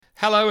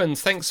Hello, and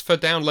thanks for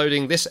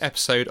downloading this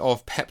episode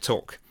of Pep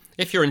Talk.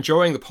 If you're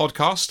enjoying the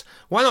podcast,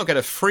 why not get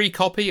a free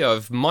copy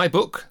of my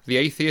book, The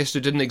Atheist Who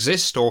Didn't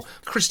Exist, or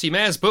Christy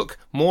Mayr's book,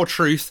 More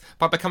Truth,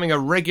 by becoming a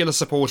regular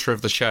supporter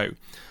of the show.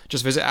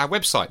 Just visit our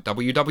website,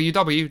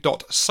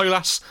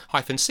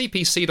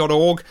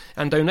 www.solas-cpc.org,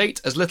 and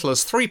donate as little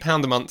as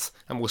 £3 a month,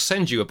 and we'll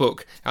send you a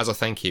book as a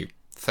thank you.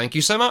 Thank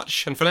you so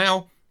much, and for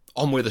now,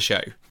 on with the show.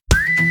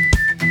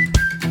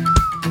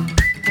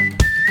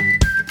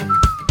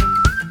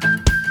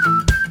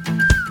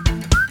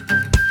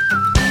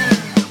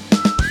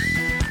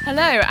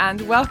 Hello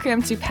and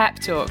welcome to Pep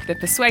Talk, the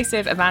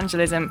Persuasive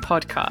Evangelism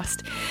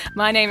podcast.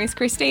 My name is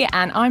Christy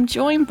and I'm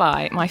joined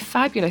by my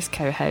fabulous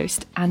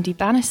co-host, Andy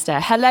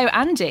Bannister. Hello,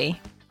 Andy.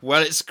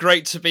 Well, it's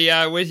great to be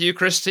with you,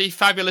 Christy.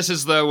 Fabulous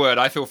is the word.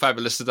 I feel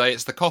fabulous today.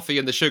 It's the coffee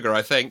and the sugar,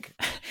 I think.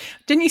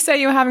 Didn't you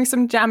say you were having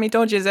some jammy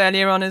dodgers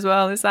earlier on as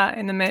well? Is that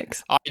in the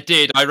mix? I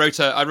did. I wrote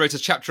a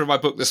chapter of my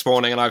book this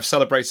morning, and I've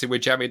celebrated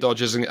with jammy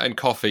dodgers and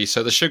coffee.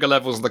 So the sugar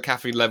levels and the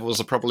caffeine levels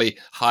are probably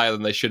higher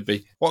than they should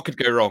be. What could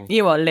go wrong?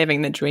 You are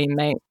living the dream,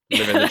 mate.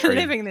 Living the dream.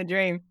 Living the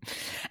dream.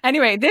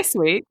 Anyway, this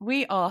week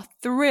we are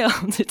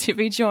thrilled to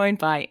be joined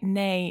by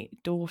Nay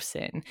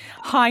Dawson.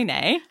 Hi,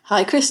 Nay.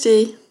 Hi,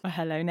 Christy. Well,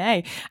 hello,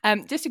 Nay.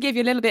 Just to give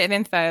you a little bit of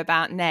info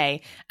about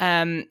Nay.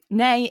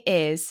 Nay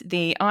is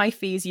the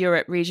IFES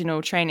Europe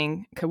Regional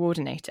Training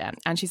Coordinator,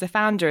 and she's the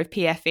founder of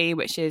PFE,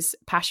 which is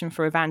Passion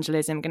for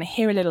Evangelism. I'm going to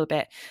hear a little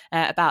bit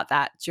about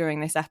that during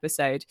this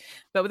episode.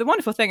 But the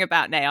wonderful thing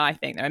about Nay, I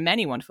think there are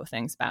many wonderful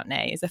things about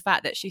Nay, is the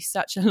fact that she's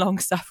such a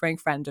long-suffering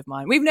friend of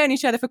mine. We've known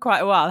each other for quite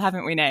a while,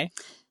 haven't we, Nay?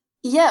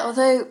 Yeah,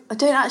 although I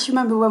don't actually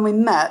remember when we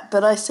met,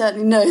 but I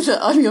certainly know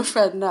that I'm your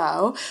friend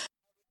now.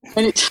 We've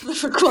known each other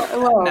for quite a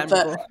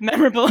while.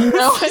 Memorable.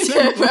 No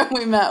idea when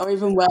we met or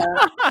even where.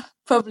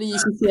 Probably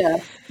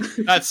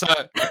UCCF. That's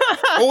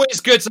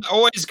always good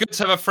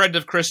to have a friend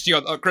of Christy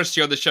on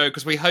the show,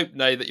 because we hope,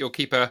 Nay, that you'll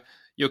keep her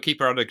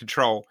under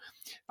control.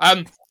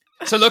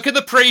 So look, in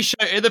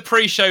the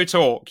pre-show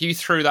talk, you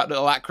threw that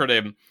little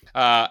acronym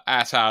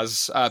at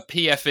us,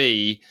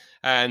 PFE.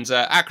 And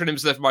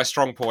acronyms are my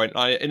strong point.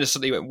 I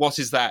innocently went, what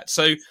is that?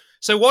 So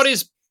what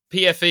is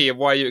PFE and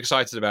why are you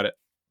excited about it?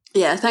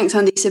 Yeah, thanks,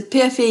 Andy. So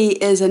PFE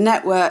is a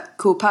network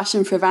called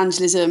Passion for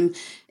Evangelism.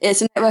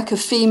 It's a network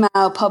of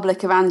female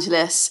public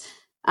evangelists.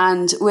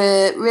 And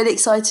we're really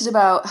excited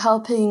about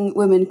helping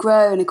women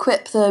grow and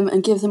equip them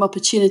and give them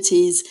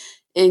opportunities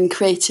in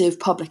creative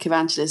public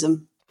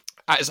evangelism.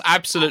 That is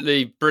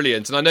absolutely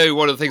brilliant. And I know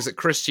one of the things that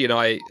Christy and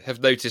I have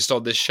noticed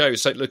on this show,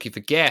 so looking for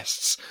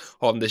guests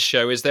on this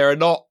show, is they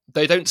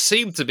don't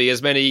seem to be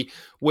as many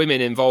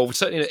women involved,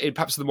 certainly in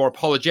perhaps the more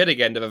apologetic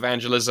end of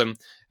evangelism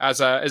as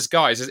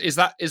guys. Is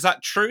that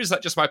true? Is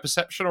that just my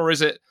perception? Or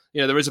is it,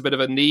 there is a bit of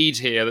a need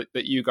here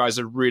that you guys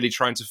are really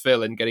trying to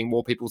fill in getting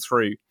more people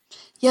through?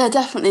 Yeah,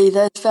 definitely.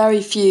 There's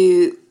very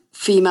few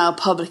female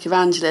public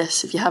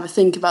evangelists. If you have a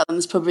think about them,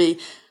 there's probably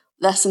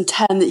less than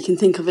 10 that you can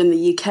think of in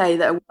the UK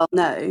that are well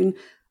known.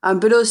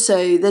 But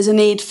also there's a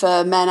need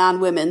for men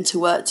and women to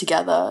work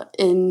together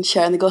in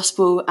sharing the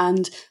gospel.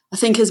 And I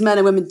think as men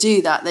and women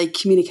do that, they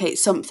communicate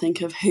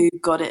something of who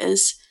God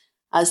is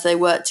as they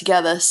work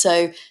together.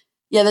 So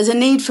yeah, there's a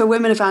need for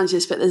women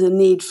evangelists, but there's a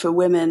need for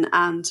women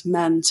and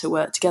men to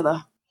work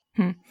together.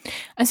 And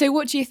so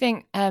what do you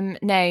think,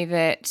 Nay,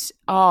 that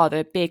are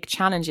the big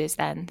challenges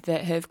then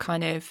that have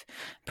kind of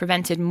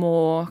prevented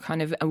more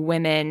kind of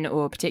women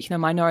or particular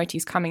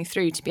minorities coming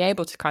through to be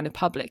able to kind of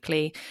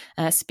publicly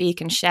speak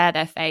and share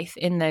their faith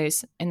in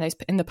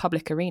the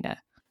public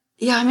arena?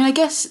 Yeah, I mean, I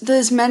guess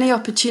there's many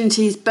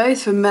opportunities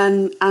both for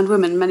men and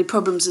women, many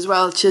problems as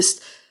well,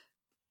 just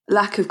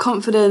lack of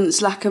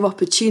confidence, lack of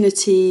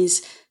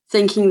opportunities,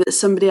 thinking that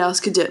somebody else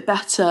could do it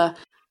better,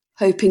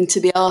 hoping to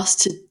be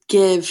asked to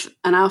give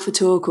an Alpha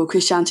talk or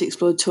Christianity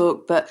Explored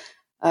talk, but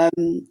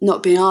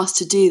not being asked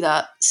to do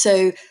that.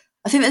 So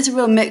I think there's a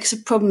real mix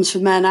of problems for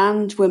men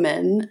and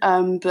women,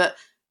 but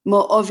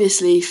more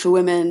obviously for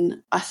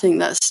women, I think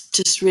that's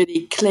just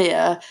really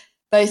clear,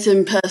 both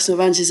in personal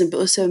evangelism, but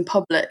also in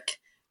public.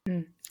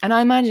 And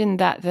I imagine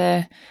that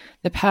the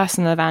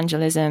personal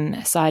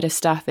evangelism side of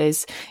stuff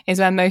is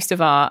where most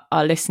of our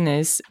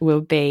listeners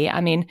will be.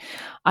 I mean,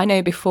 I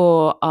know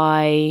before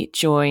I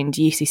joined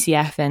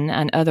UCCF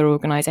and other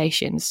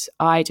organisations,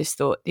 I just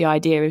thought the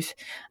idea of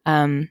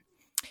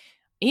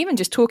even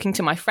just talking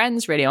to my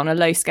friends really on a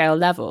low scale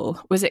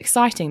level was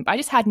exciting, but I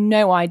just had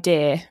no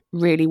idea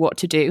really what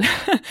to do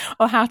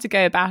or how to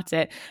go about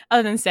it,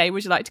 other than say,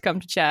 would you like to come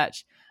to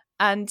church?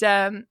 And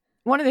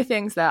one of the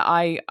things that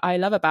I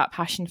love about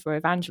Passion for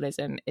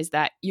Evangelism is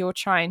that you're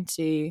trying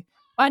to,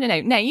 I don't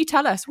know, Nay, you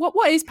tell us,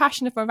 what is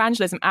Passion for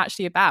Evangelism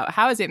actually about?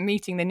 How is it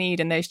meeting the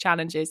need and those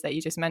challenges that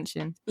you just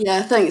mentioned?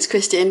 Yeah, thanks,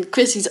 Christy. And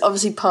Christy's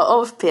obviously part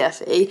of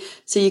PFE,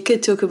 so you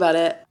could talk about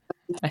it.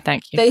 Oh,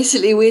 thank you.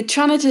 Basically, we're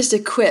trying to just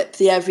equip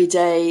the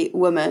everyday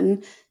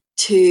woman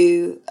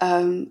to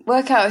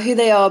work out who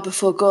they are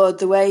before God,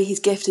 the way He's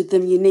gifted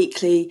them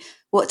uniquely,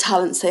 what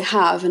talents they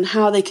have, and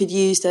how they could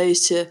use those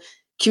to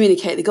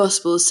communicate the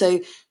gospel. So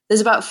there's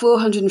about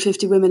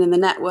 450 women in the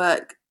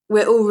network.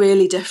 we're all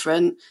really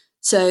different.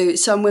 So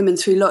some women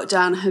through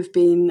lockdown have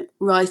been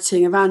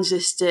writing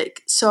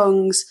evangelistic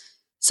songs.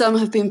 Some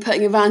have been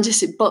putting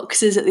evangelistic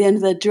boxes at the end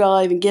of their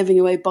drive and giving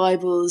away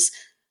Bibles.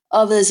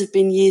 Others have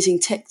been using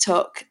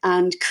TikTok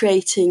and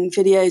creating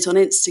videos on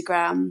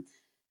Instagram.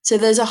 So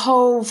there's a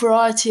whole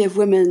variety of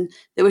women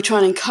that we're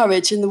trying to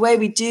encourage. And the way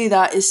we do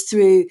that is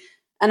through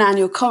an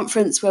annual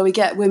conference where we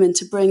get women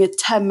to bring a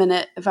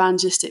 10-minute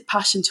evangelistic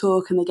passion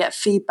talk and they get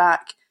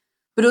feedback.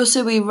 But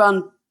also we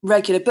run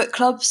regular book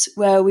clubs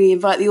where we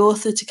invite the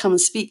author to come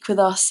and speak with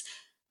us,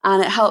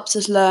 and it helps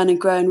us learn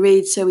and grow and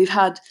read. So we've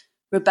had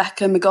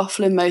Rebecca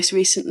McGoughlin most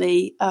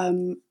recently.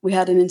 We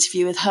had an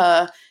interview with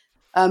her.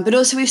 But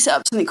also we've set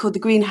up something called The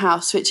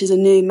Greenhouse, which is a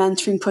new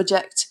mentoring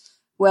project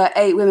where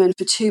 8 women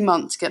for 2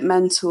 months get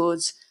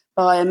mentored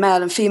by a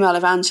male and female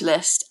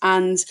evangelist.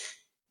 And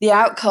the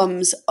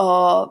outcomes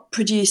are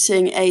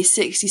producing a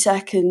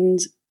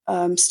 60-second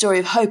story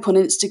of hope on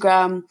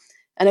Instagram,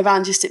 an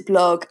evangelistic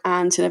blog,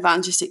 and an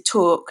evangelistic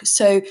talk.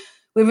 So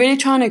we're really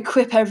trying to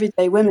equip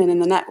everyday women in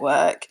the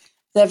network.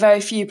 There are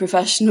very few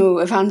professional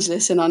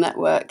evangelists in our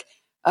network,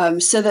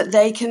 so that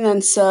they can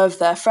then serve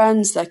their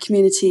friends, their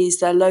communities,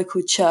 their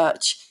local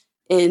church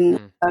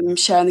in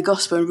sharing the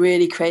gospel in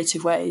really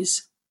creative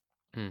ways.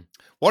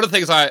 One of the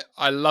things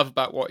I love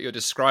about what you're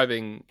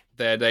describing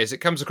there, Nay, is it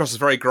comes across as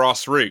very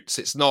grassroots.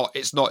 It's not,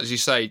 as you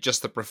say,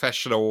 just the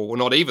professional, or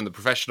not even the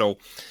professional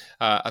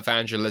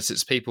evangelists.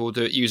 It's people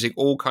using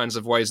all kinds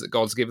of ways that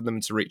God's given them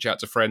to reach out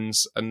to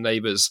friends and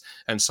neighbours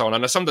and so on.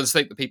 And I sometimes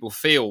think that people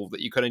feel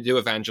that you can only do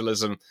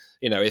evangelism,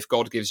 if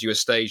God gives you a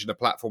stage and a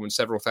platform and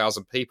several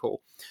thousand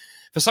people.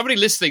 For somebody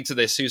listening to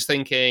this who's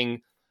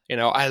thinking,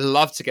 I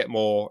love to get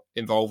more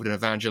involved in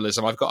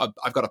evangelism. I've got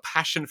a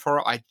passion for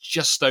it. I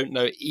just don't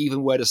know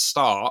even where to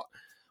start.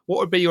 What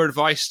would be your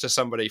advice to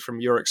somebody from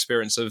your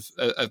experience of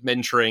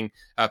mentoring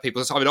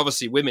people? I mean,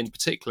 obviously women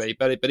particularly,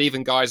 but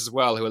even guys as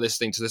well who are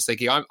listening to this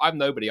thinking, I'm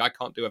nobody, I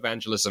can't do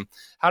evangelism.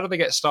 How do they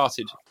get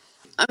started?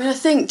 I mean, I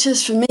think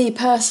just for me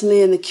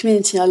personally in the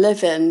community I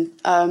live in,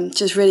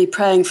 just really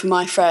praying for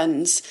my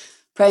friends,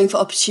 praying for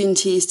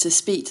opportunities to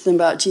speak to them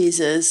about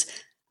Jesus,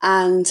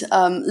 and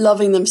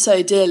loving them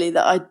so dearly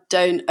that I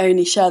don't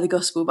only share the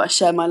gospel, but I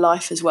share my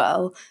life as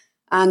well.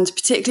 And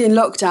particularly in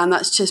lockdown,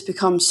 that's just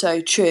become so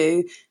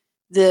true.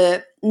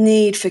 The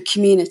need for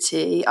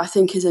community, I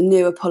think, is a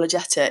new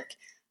apologetic.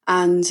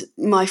 And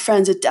my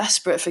friends are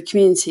desperate for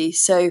community.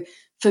 So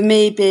for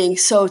me, being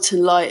salt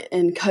and light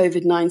in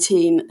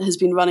COVID-19 has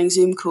been running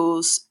Zoom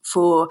calls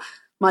for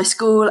my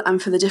school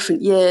and for the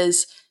different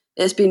years.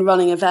 It's been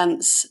running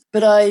events.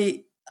 But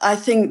I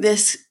think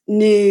this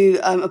new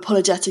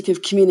apologetic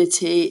of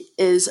community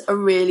is a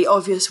really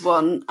obvious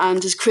one.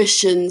 And as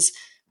Christians,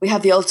 we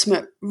have the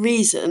ultimate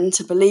reason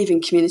to believe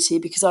in community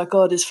because our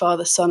God is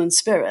Father, Son, and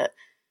Spirit.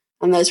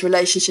 And there's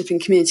relationship and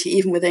community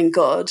even within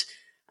God.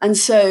 And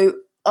so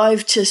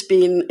I've just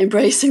been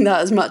embracing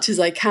that as much as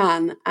I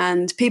can.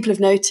 And people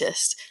have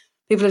noticed.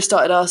 People have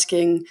started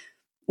asking,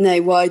 Nay,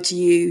 why do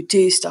you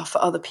do stuff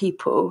for other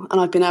people? And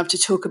I've been able to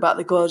talk about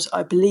the God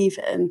I believe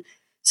in.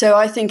 So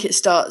I think it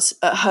starts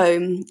at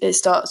home. It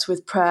starts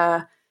with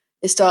prayer.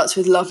 It starts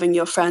with loving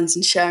your friends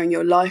and sharing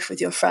your life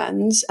with your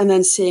friends and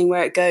then seeing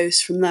where it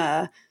goes from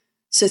there.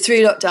 So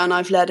through lockdown,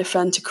 I've led a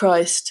friend to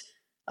Christ.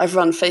 I've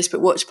run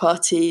Facebook watch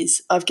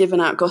parties. I've given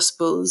out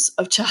gospels.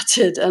 I've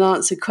chatted and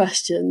answered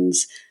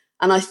questions.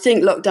 And I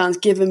think lockdown's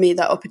given me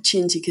that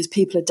opportunity because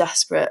people are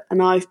desperate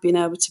and I've been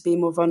able to be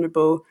more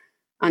vulnerable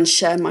and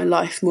share my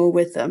life more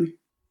with them.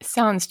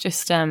 Sounds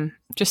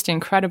just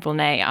incredible,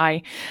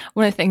 Nay.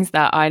 One of the things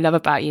that I love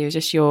about you is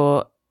just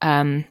your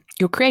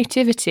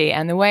creativity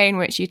and the way in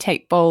which you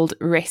take bold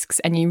risks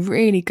and you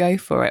really go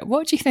for it.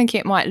 What do you think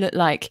it might look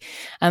like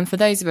for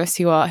those of us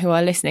who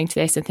are listening to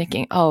this and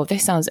thinking, oh,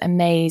 this sounds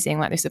amazing,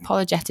 like this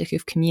apologetic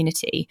of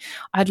community.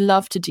 I'd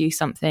love to do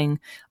something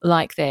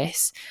like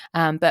this,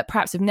 but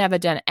perhaps have never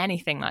done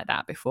anything like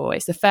that before.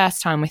 It's the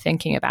first time we're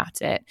thinking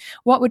about it.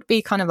 What would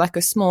be kind of like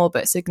a small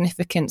but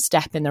significant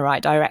step in the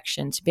right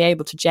direction to be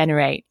able to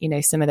generate,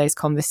 some of those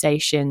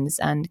conversations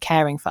and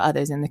caring for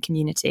others in the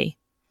community?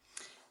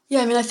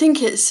 Yeah, I mean, I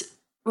think it's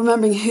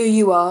remembering who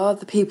you are,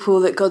 the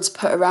people that God's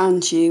put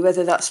around you,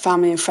 whether that's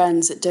family and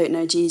friends that don't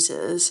know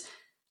Jesus,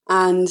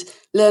 and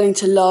learning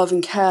to love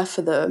and care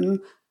for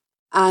them,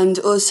 and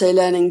also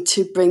learning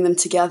to bring them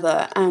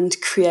together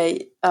and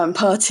create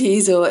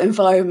parties or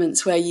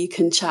environments where you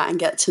can chat and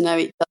get to know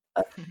each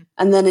other.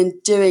 And then in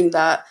doing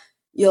that,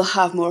 you'll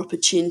have more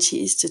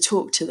opportunities to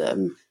talk to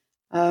them.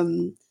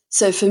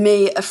 So for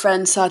me, a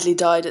friend sadly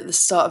died at the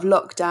start of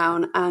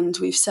lockdown and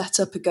we've set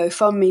up a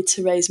GoFundMe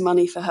to raise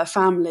money for her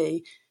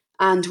family.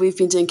 And we've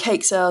been doing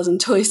cake sales and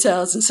toy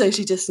sales in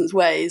socially distanced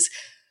ways.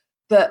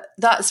 But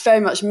that's very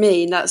much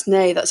me. That's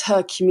Nay, that's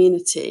her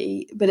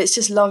community. But it's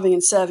just loving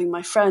and serving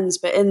my friends.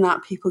 But in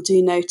that, people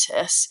do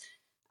notice.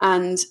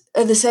 And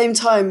at the same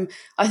time,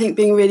 I think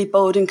being really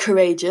bold and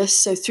courageous.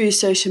 So through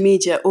social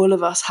media, all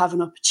of us have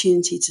an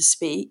opportunity to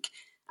speak.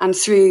 And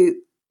through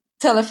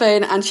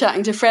telephone and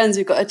chatting to friends,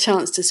 we've got a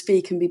chance to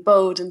speak and be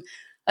bold. And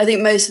I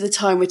think most of the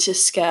time we're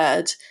just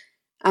scared.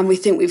 and we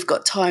think we've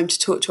got time to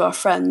talk to our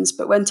friends.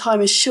 But when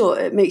time is short,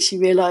 it makes you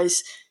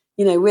realise,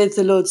 with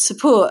the Lord's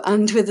support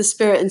and with the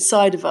Spirit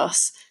inside of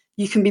us,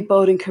 you can be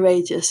bold and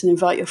courageous and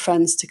invite your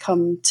friends to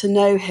come to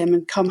know him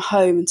and come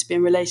home and to be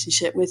in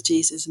relationship with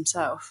Jesus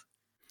himself.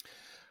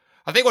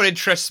 I think what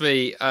interests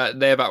me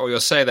there about what you're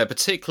saying there,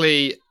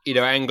 particularly,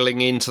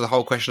 angling into the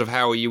whole question of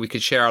how we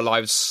could share our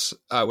lives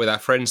with our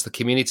friends, the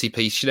community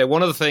piece.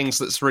 One of the things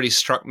that's really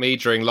struck me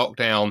during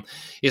lockdown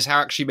is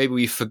how actually maybe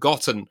we've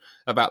forgotten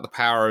about the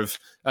power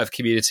of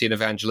community and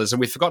evangelism.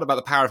 We've forgotten about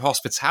the power of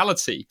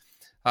hospitality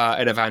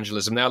in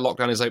evangelism. Now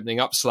lockdown is opening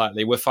up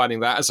slightly. We're finding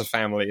that as a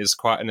family is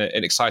quite an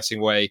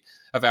exciting way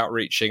of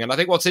outreaching. And I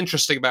think what's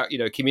interesting about,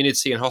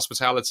 community and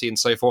hospitality and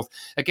so forth,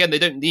 again, they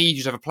don't need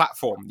you to have a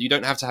platform. You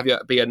don't have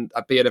to be an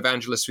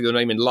evangelist with your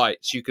name in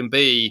lights. You can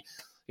be,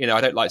 I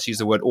don't like to use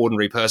the word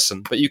ordinary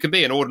person, but you can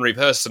be an ordinary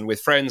person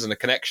with friends and a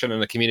connection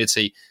and a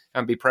community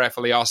and be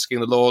prayerfully asking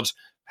the Lord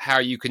how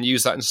you can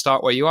use that and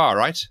start where you are,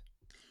 right?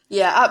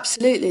 Yeah,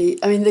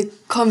 absolutely. I mean, the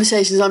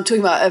conversations I'm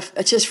talking about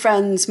are just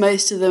friends.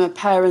 Most of them are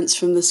parents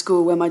from the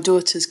school where my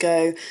daughters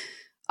go.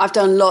 I've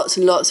done lots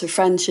and lots of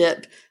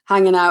friendship,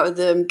 hanging out with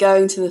them,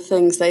 going to the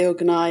things they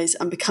organise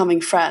and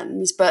becoming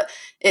friends. But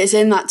it's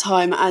in that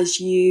time,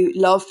 as you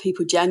love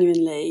people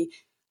genuinely,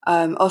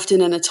 often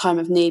in a time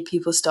of need,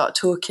 people start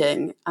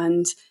talking,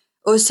 and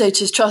also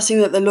just trusting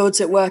that the Lord's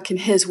at work in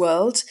his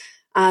world.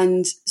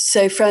 And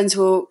so friends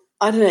will,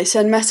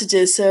 send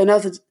messages.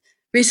 So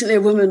recently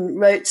a woman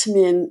wrote to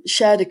me and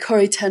shared a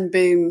Corrie ten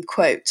Boom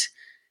quote,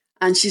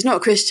 and she's not a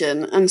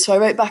Christian. And so I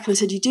wrote back and I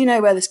said, you do know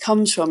where this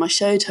comes from? I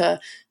showed her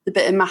the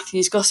bit in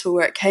Matthew's Gospel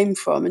where it came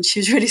from, and she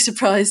was really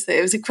surprised that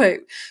it was a quote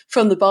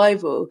from the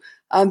Bible.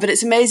 But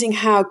it's amazing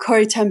how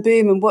Corrie ten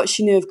Boom and what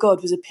she knew of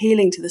God was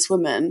appealing to this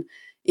woman,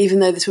 even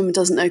though this woman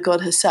doesn't know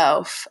God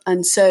herself.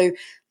 And so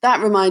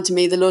that reminded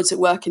me the Lord's at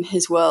work in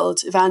his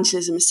world.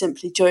 Evangelism is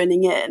simply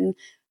joining in.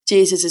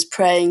 Jesus is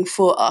praying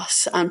for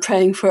us and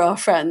praying for our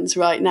friends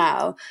right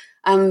now.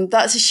 And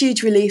that's a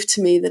huge relief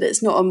to me that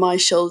it's not on my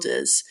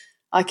shoulders.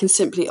 I can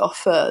simply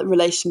offer a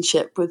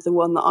relationship with the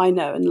one that I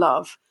know and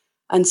love.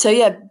 And so,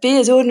 be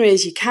as ordinary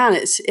as you can.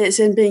 It's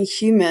in being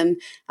human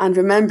and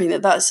remembering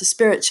that that's a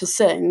spiritual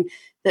thing,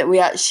 that we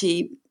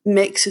actually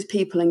mix with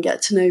people and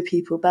get to know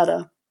people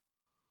better.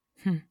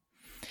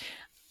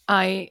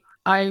 I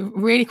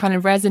really kind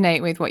of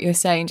resonate with what you're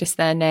saying just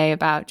there, Nay,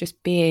 about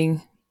just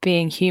being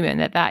human,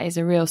 that is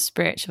a real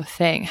spiritual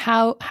thing.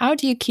 How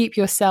do you keep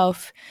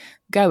yourself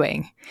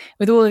going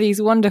with all of these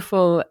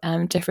wonderful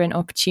different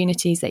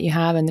opportunities that you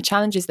have and the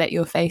challenges that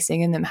you're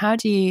facing in them? How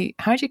do you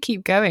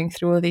keep going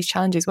through all these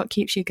challenges? What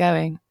keeps you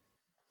going?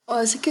 Well,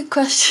 it's a good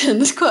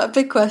question. It's quite a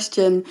big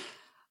question.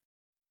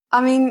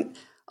 I mean,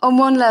 on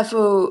one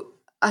level,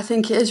 I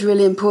think it is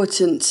really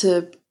important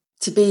to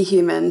be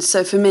human.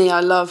 So for me,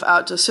 I love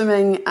outdoor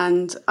swimming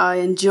and I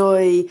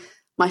enjoy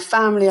my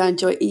family, I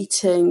enjoy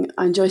eating,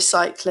 I enjoy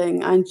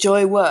cycling, I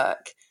enjoy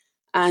work.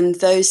 And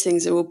those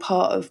things are all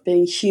part of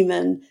being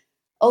human.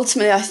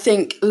 Ultimately, I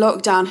think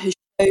lockdown has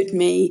showed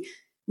me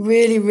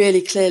really,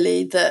 really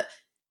clearly that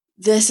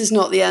this is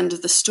not the end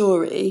of the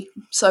story.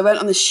 So I went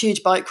on this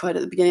huge bike ride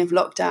at the beginning of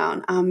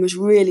lockdown and was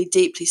really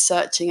deeply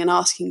searching and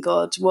asking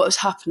God what was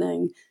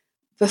happening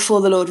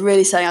before the Lord,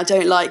 really saying, I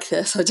don't like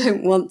this. I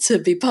don't want to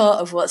be part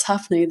of what's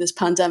happening with this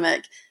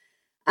pandemic.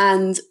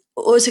 And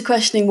also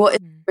questioning what is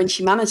in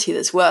humanity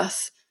that's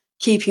worth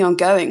keeping on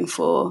going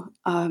for,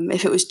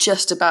 if it was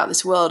just about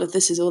this world, if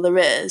this is all there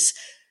is.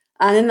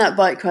 And in that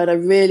bike ride, I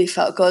really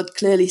felt God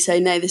clearly say,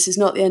 no, this is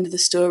not the end of the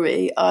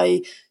story.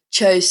 I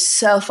chose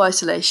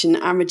self-isolation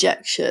and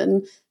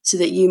rejection so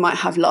that you might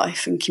have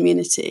life and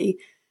community.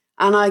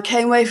 And I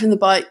came away from the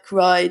bike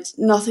ride,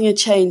 nothing had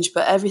changed,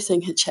 but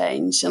everything had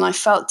changed. And I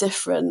felt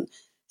different.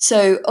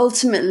 So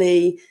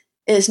ultimately,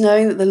 it's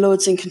knowing that the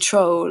Lord's in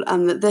control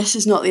and that this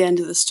is not the end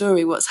of the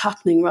story, what's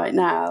happening right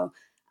now.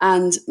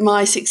 And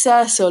my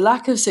success or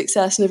lack of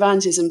success in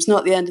evangelism is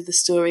not the end of the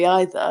story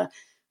either.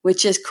 We're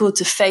just called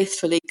to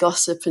faithfully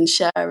gossip and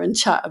share and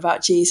chat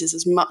about Jesus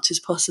as much as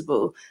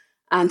possible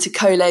and to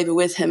co-labour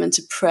with him and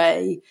to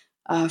pray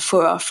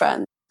for our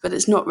friends. But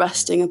it's not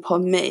resting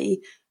upon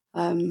me,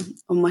 on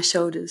my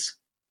shoulders.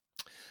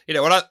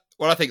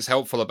 What I think is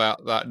helpful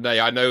about that,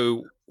 Nay, I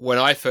know when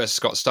I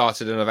first got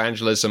started in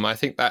evangelism, I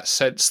think that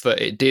sense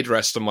that it did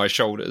rest on my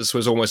shoulders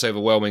was almost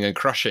overwhelming and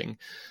crushing.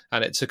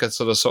 And it took a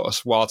sort of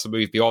while to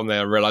move beyond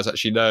there and realize,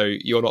 actually, no,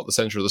 you're not the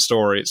center of the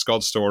story. It's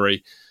God's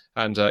story.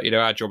 And,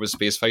 our job is to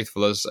be as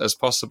faithful as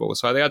possible.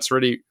 So I think that's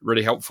really,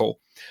 really helpful.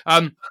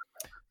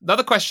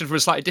 Another question from a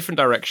slightly different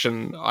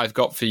direction I've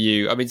got for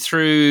you. I mean,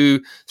 through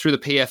the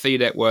PFE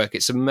network,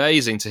 it's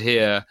amazing to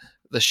hear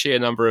the sheer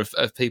number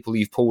of people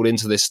you've pulled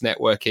into this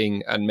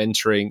networking and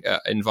mentoring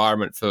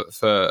environment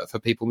for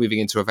people moving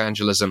into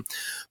evangelism.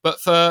 But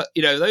for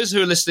those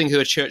who are listening who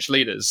are church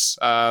leaders,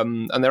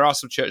 and there are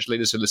some church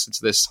leaders who listen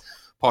to this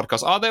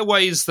podcast, are there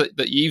ways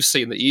that you've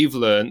seen, that you've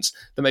learned,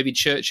 that maybe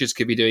churches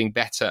could be doing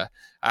better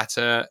at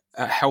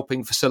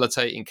helping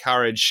facilitate,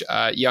 encourage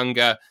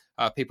younger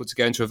people to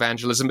go into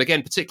evangelism,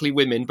 again, particularly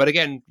women, but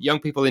again, young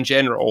people in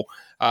general,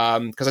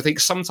 because I think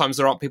sometimes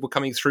there aren't people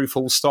coming through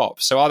full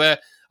stop. So are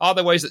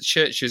there ways that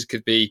churches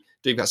could be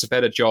doing perhaps a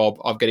better job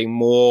of getting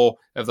more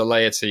of the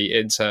laity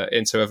into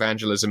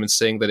evangelism and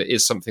seeing that it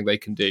is something they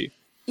can do?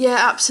 Yeah,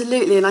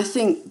 absolutely. And I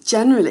think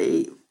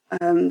generally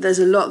there's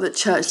a lot that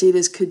church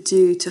leaders could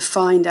do to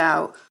find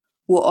out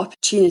what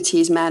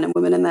opportunities men and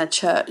women in their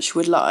church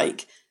would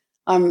like.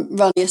 I'm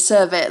running a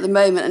survey at the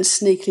moment and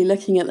sneakily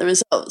looking at the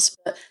results,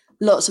 but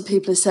lots of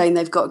people are saying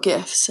they've got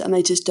gifts and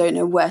they just don't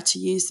know where to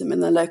use them in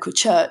their local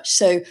church.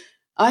 So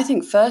I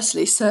think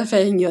firstly,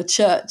 surveying your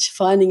church,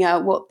 finding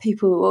out what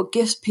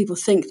gifts people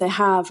think they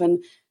have,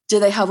 and do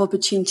they have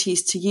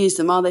opportunities to use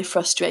them? Are they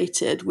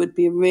frustrated? Would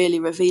be a really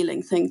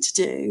revealing thing to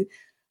do.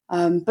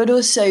 But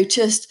also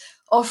just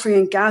offering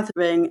and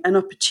gathering an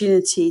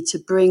opportunity to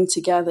bring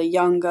together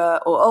younger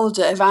or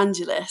older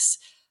evangelists,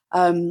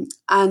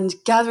 and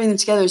gathering them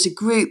together as a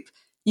group.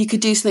 You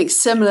could do something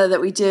similar that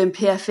we do in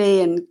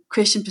PFE, and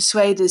Christian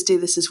Persuaders do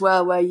this as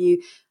well, where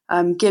you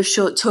give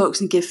short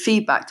talks and give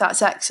feedback.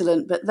 That's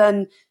excellent. But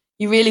then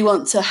you really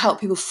want to help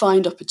people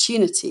find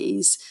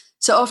opportunities.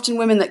 So often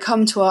women that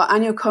come to our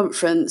annual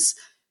conference,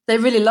 they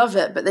really love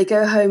it, but they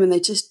go home and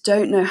they just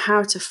don't know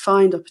how to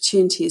find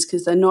opportunities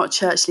because they're not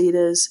church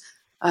leaders,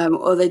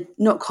 or they're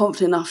not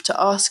confident enough to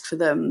ask for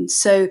them.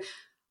 So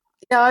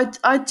yeah,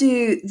 I'd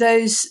do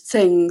those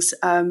things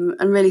and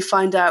really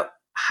find out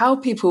how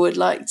people would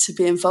like to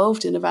be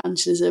involved in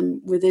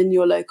evangelism within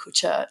your local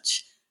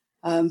church.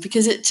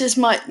 Because it just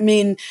might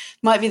be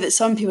that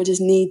some people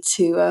just need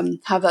to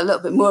have that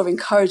little bit more of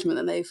encouragement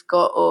than they've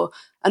got, or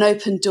an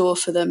open door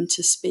for them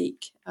to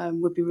speak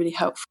would be really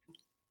helpful.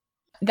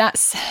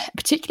 That's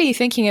particularly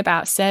thinking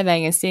about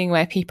surveying and seeing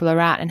where people are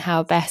at and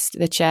how best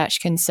the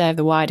church can serve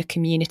the wider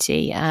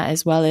community,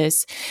 as well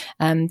as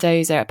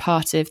those that are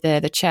part of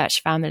the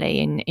church family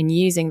in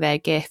using their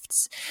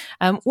gifts.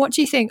 What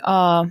do you think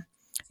are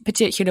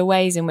particular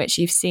ways in which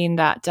you've seen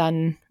that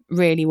done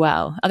really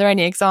well? Are there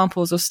any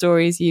examples or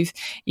stories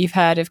you've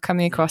heard of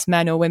coming across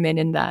men or women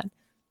in that?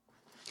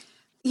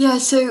 Yeah,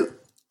 so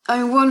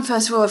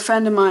first of all, a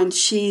friend of mine,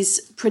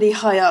 she's pretty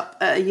high up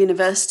at a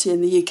university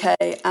in the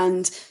UK,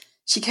 and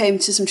she came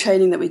to some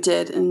training that we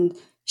did, and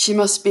she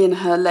must be in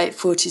her late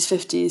 40s,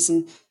 50s,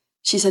 and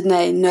she said,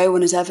 "Nay, no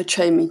one has ever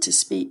trained me to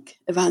speak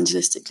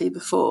evangelistically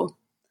before."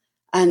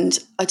 And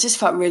I just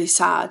felt really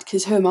sad,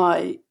 because who am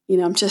I?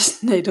 I'm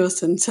just Nay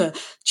Dawson to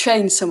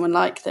train someone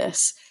like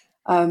this.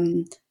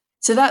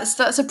 So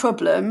that's a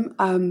problem.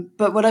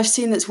 But what I've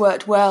seen that's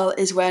worked well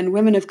is when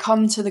women have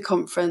come to the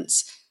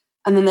conference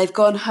and then they've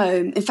gone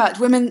home. In fact,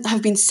 women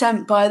have been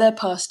sent by their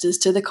pastors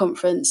to the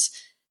conference.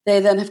 They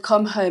then have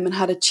come home and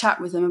had a chat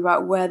with them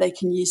about where they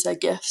can use their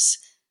gifts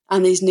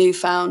and these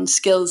newfound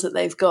skills that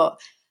they've got.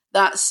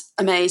 That's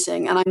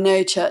amazing. And I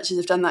know churches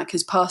have done that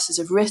because pastors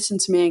have written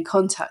to me and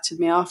contacted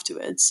me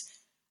afterwards.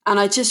 And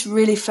I just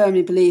really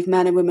firmly believe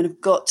men and women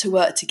have got to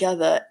work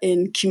together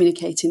in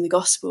communicating the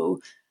gospel.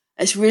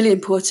 It's really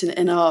important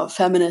in our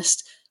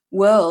feminist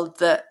world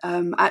that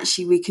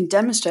actually we can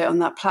demonstrate on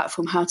that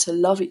platform how to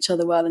love each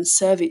other well and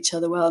serve each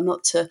other well,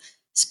 not to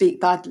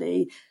speak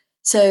badly.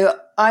 So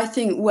I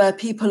think where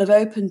people have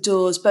opened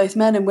doors, both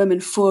men and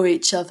women, for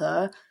each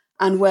other,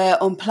 and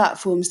where on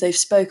platforms they've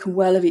spoken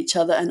well of each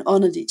other and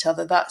honoured each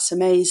other, that's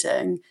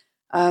amazing.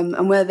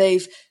 And where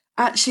they've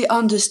actually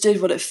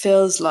understood what it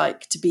feels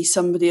like to be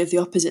somebody of the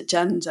opposite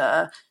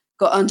gender,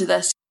 got under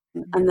their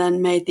skin, and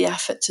then made the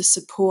effort to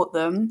support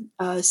them.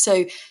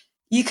 So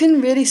you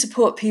can really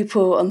support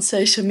people on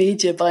social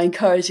media by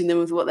encouraging them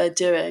with what they're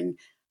doing.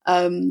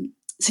 So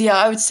yeah,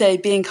 I would say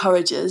be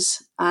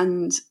encouragers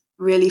and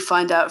really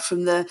find out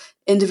from the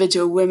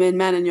individual women,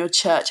 men in your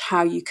church,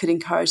 how you could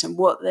encourage them,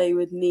 what they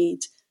would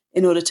need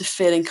in order to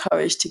feel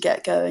encouraged to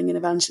get going in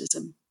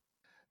evangelism.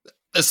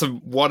 There's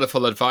some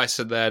wonderful advice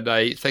in there,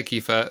 Nay. Thank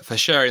you for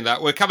sharing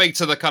that. We're coming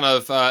to the kind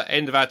of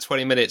end of our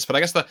 20 minutes, but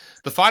I guess the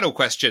final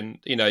question,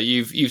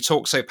 you've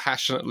talked so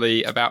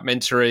passionately about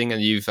mentoring,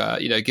 and you've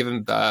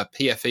given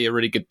PFE a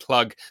really good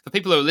plug. For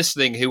people who are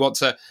listening who want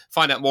to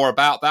find out more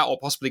about that or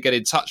possibly get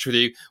in touch with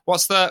you,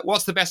 what's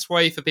the best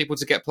way for people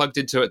to get plugged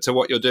into it, to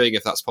what you're doing,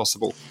 if that's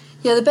possible?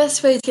 Yeah, the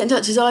best way to get in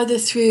touch is either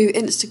through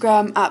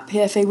Instagram at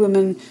PFA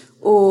Women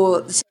or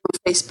the same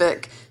on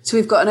Facebook. So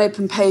we've got an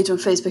open page on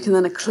Facebook and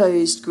then a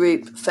closed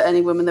group for any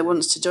woman that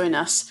wants to join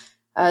us.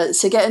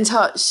 So get in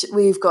touch.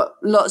 We've got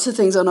lots of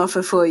things on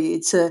offer for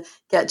you to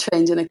get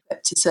trained and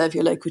equipped to serve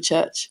your local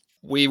church.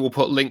 We will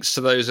put links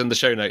to those in the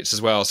show notes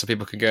as well, so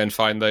people can go and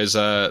find those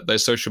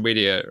social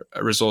media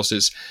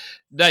resources.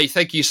 Nay,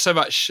 thank you so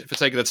much for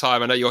taking the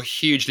time. I know you're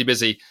hugely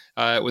busy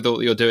with all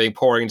that you're doing,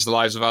 pouring into the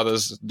lives of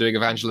others, doing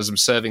evangelism,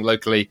 serving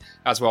locally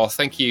as well.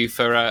 Thank you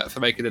for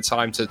making the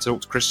time to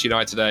talk to Christy and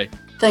I today.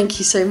 Thank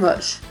you so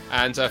much.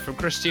 And from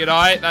Christy and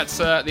I, that's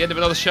the end of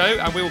another show,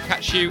 and we will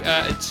catch you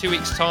in 2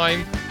 weeks'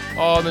 time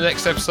on the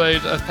next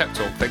episode of Pep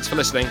Talk. Thanks for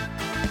listening.